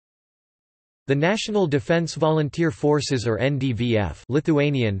The National Defense Volunteer Forces or NDVF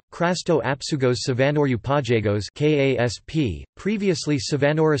Lithuanian, Krašto apsaugos savanorių pajėgos KASP, previously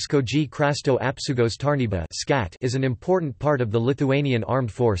Savanoriškoji Krašto apsaugos tarnyba SCAT, is an important part of the Lithuanian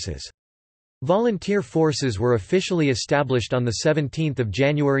armed forces. Volunteer forces were officially established on 17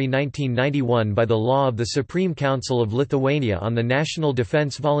 January 1991 by the law of the Supreme Council of Lithuania on the National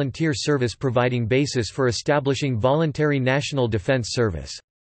Defense Volunteer Service providing basis for establishing voluntary national defense service.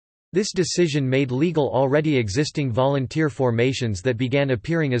 This decision made legal already existing volunteer formations that began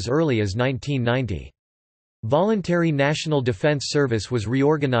appearing as early as 1990. Voluntary National Defense Service was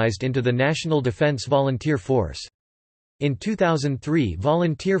reorganized into the National Defense Volunteer Force. In 2003,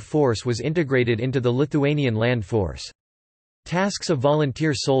 Volunteer Force was integrated into the Lithuanian Land Force. Tasks of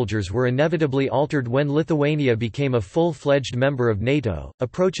volunteer soldiers were inevitably altered when Lithuania became a full-fledged member of NATO.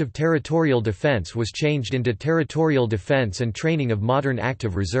 Approach of territorial defense was changed into territorial defense and training of modern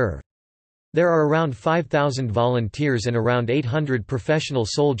active reserve. There are around 5,000 volunteers and around 800 professional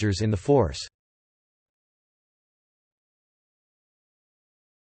soldiers in the force.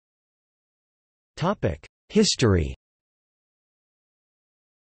 Topic: History.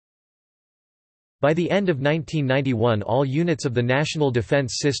 By the end of 1991, all units of the national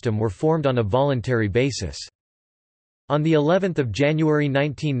defense system were formed on a voluntary basis. On the 11th of January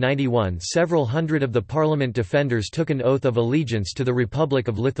 1991, several hundred of the parliament defenders took an oath of allegiance to the Republic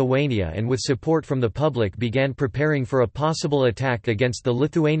of Lithuania and with support from the public began preparing for a possible attack against the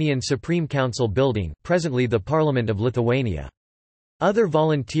Lithuanian Supreme Council building, presently the Parliament of Lithuania. Other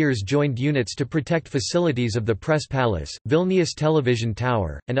volunteers joined units to protect facilities of the Press Palace, Vilnius Television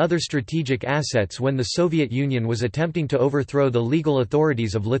Tower, and other strategic assets when the Soviet Union was attempting to overthrow the legal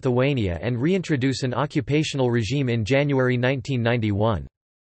authorities of Lithuania and reintroduce an occupational regime in January 1991.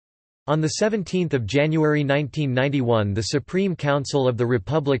 On 17 January 1991 the Supreme Council of the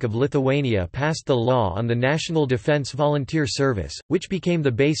Republic of Lithuania passed the law on the National Defense Volunteer Service, which became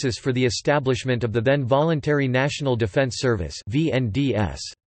the basis for the establishment of the then Voluntary National Defense Service (VNDS).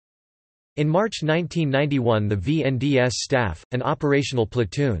 In March 1991 the VNDS staff, an operational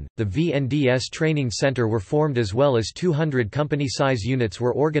platoon, the VNDS Training Center were formed as well as 200 company-size units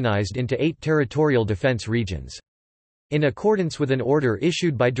were organized into 8 territorial defense regions. In accordance with an order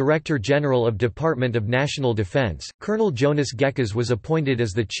issued by Director General of Department of National Defense, Colonel Jonas Gekas was appointed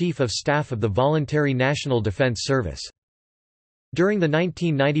as the Chief of Staff of the Voluntary National Defense Service. During the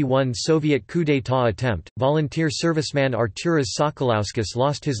 1991 Soviet coup d'état attempt, volunteer serviceman Artūras Sakalauskas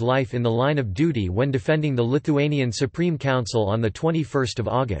lost his life in the line of duty when defending the Lithuanian Supreme Council on 21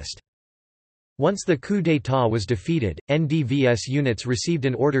 August. Once the coup d'état was defeated, NDVS units received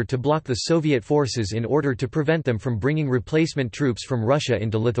an order to block the Soviet forces in order to prevent them from bringing replacement troops from Russia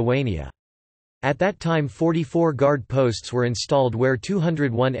into Lithuania. At that time 44 guard posts were installed where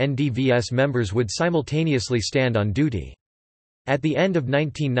 201 NDVS members would simultaneously stand on duty. At the end of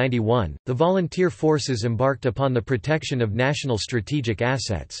 1991, the volunteer forces embarked upon the protection of national strategic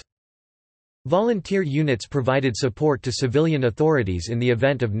assets. Volunteer units provided support to civilian authorities in the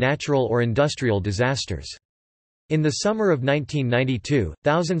event of natural or industrial disasters. In the summer of 1992,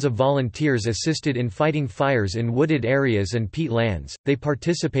 thousands of volunteers assisted in fighting fires in wooded areas and peat lands. They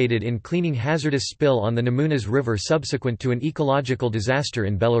participated in cleaning hazardous spill on the Nemunas River subsequent to an ecological disaster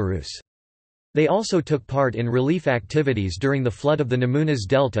in Belarus. They also took part in relief activities during the flood of the Nemunas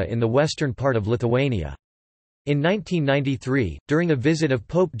Delta in the western part of Lithuania. In 1993, during a visit of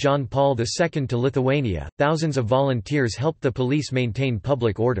Pope John Paul II to Lithuania, thousands of volunteers helped the police maintain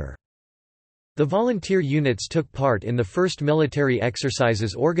public order. The volunteer units took part in the first military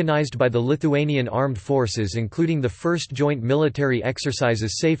exercises organized by the Lithuanian Armed Forces including the first joint military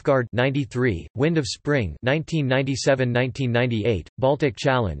exercises Safeguard 93, Wind of Spring 1997–1998, Baltic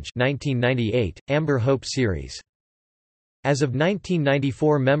Challenge 1998, Amber Hope Series. As of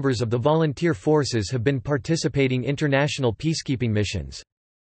 1994 members of the volunteer forces have been participating international peacekeeping missions.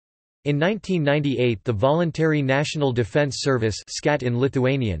 In 1998 the Voluntary National Defense Service (SCAT in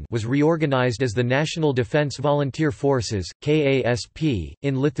Lithuanian) was reorganized as the National Defense Volunteer Forces (KASP)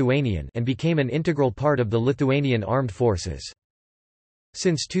 in Lithuanian and became an integral part of the Lithuanian Armed Forces.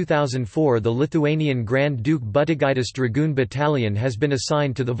 Since 2004 the Lithuanian Grand Duke Butagaitis Dragoon Battalion has been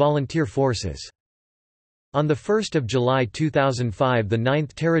assigned to the volunteer forces. On 1 July 2005 the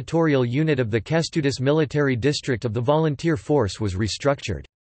 9th Territorial Unit of the Kęstutis Military District of the Volunteer Force was restructured.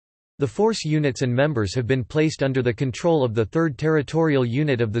 The force units and members have been placed under the control of the 3rd Territorial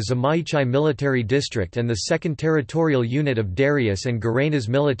Unit of the Žemaičiai Military District and the 2nd Territorial Unit of Darius and Girėnas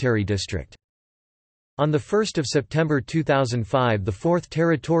Military District. On 1 September 2005 the 4th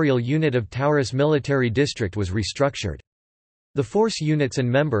Territorial Unit of Taurus Military District was restructured. The force units and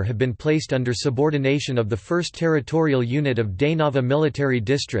member have been placed under subordination of the 1st Territorial Unit of Dainava Military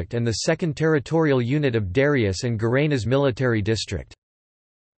District and the 2nd Territorial Unit of Darius and Gurenas Military District.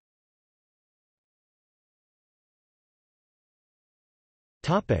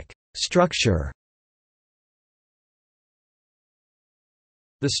 Structure.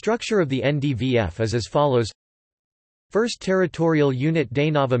 The structure of the NDVF is as follows: 1st Territorial Unit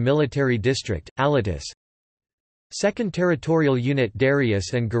Dainava Military District, Alatus. 2nd Territorial Unit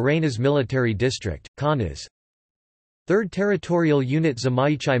Darius and Gurenas Military District, Kaunas. 3rd Territorial Unit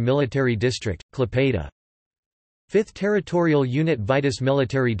Zamaichai Military District, Klaipėda. 5th Territorial Unit Vitus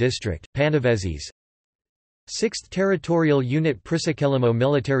Military District, Panevėžys. 6th Territorial Unit Prisikėlimo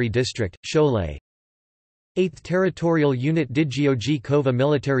Military District, Šiauliai. 8th Territorial Unit Didžioji Kova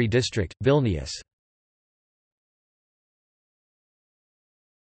Military District, Vilnius.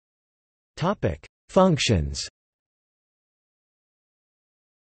 Functions.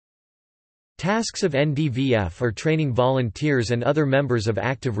 Tasks of NDVF are training volunteers and other members of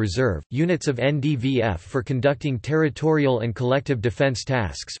active reserve, units of NDVF for conducting territorial and collective defense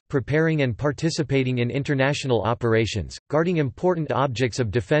tasks, preparing and participating in international operations, guarding important objects of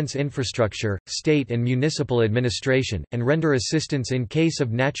defense infrastructure, state and municipal administration, and render assistance in case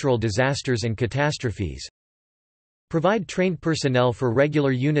of natural disasters and catastrophes. Provide trained personnel for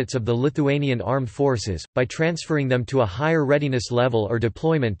regular units of the Lithuanian Armed Forces, by transferring them to a higher readiness level or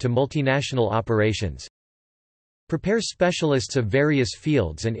deployment to multinational operations. Prepare specialists of various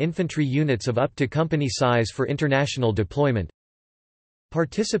fields and infantry units of up to company size for international deployment.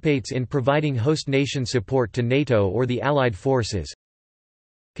 Participates in providing host nation support to NATO or the Allied forces.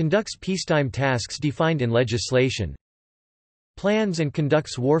 Conducts peacetime tasks defined in legislation. Plans and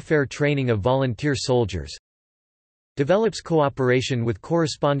conducts warfare training of volunteer soldiers. Develops cooperation with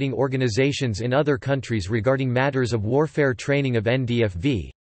corresponding organizations in other countries regarding matters of warfare training of NDFV.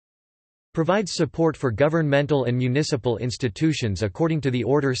 Provides support for governmental and municipal institutions according to the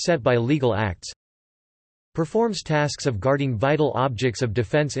order set by legal acts. Performs tasks of guarding vital objects of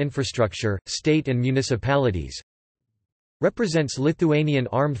defense infrastructure, state and municipalities. Represents Lithuanian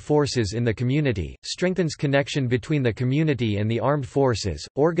armed forces in the community, strengthens connection between the community and the armed forces,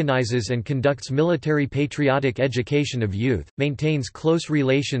 organizes and conducts military patriotic education of youth, maintains close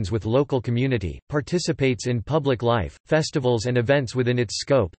relations with local community, participates in public life, festivals and events within its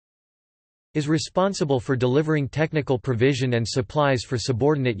scope. Is responsible for delivering technical provision and supplies for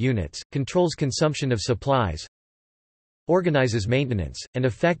subordinate units, controls consumption of supplies. Organizes maintenance, and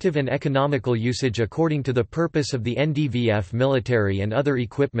effective and economical usage according to the purpose of the NDVF military and other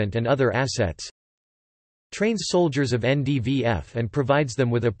equipment and other assets. Trains soldiers of NDVF and provides them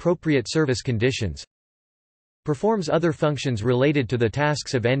with appropriate service conditions. Performs other functions related to the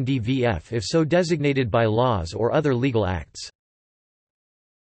tasks of NDVF if so designated by laws or other legal acts.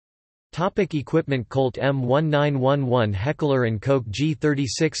 Equipment: Colt M1911 Heckler & Koch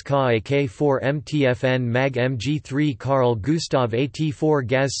G36 Ka AK4 MTFN Mag MG3 Carl Gustav AT4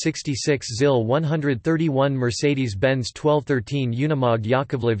 Gaz 66 ZIL 131 Mercedes-Benz 1213 Unimog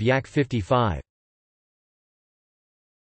Yakovlev Yak 55